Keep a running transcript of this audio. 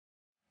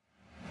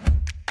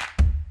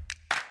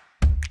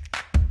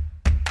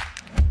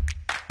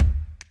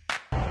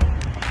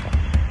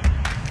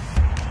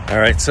All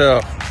right,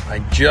 so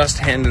I just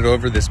handed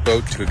over this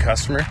boat to a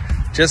customer.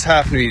 Just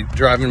happened to be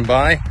driving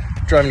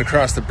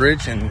across the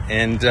bridge,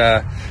 and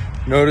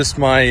noticed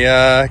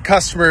my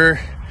customer,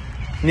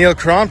 Neil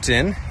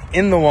Crompton,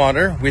 in the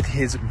water with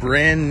his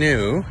brand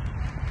new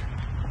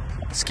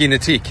Ski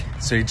Nautique.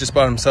 So he just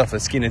bought himself a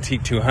Ski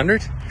Nautique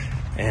 200,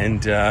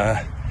 and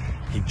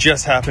he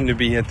just happened to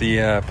be at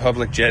the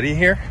public jetty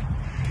here,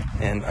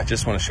 and I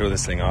just want to show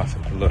this thing off.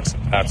 It looks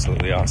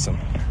absolutely awesome.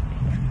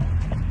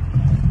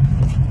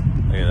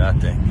 Look at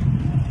that thing.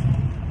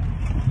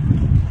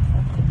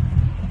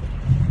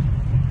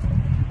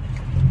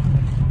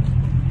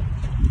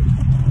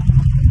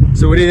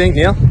 So what do you think,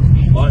 Neil?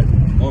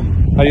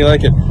 How do you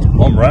like it?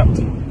 I'm wrapped.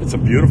 It's a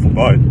beautiful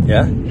boat.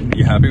 Yeah?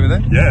 You happy with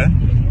it? Yeah.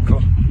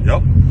 Cool.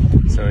 Yep.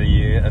 So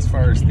as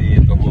far as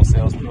the whole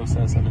sales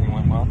process, everything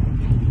went well?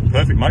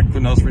 Perfect, mate.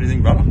 Couldn't ask for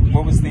anything better.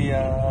 What was the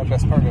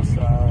best part of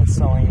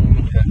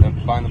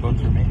buying the boat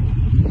through me?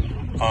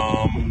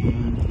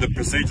 The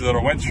procedure that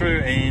I went through,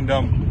 and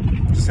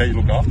just how you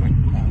look after me.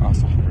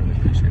 Awesome. I really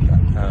appreciate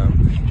that.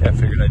 Yeah, I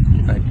figured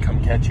I'd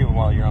come catch you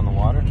while you're on the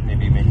water.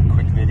 Maybe make a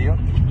quick video.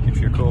 If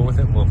you're cool with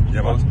it, we'll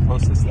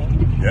post this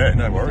thing. Yeah,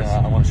 no worries.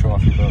 I want to show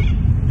off your boat.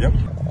 Yep.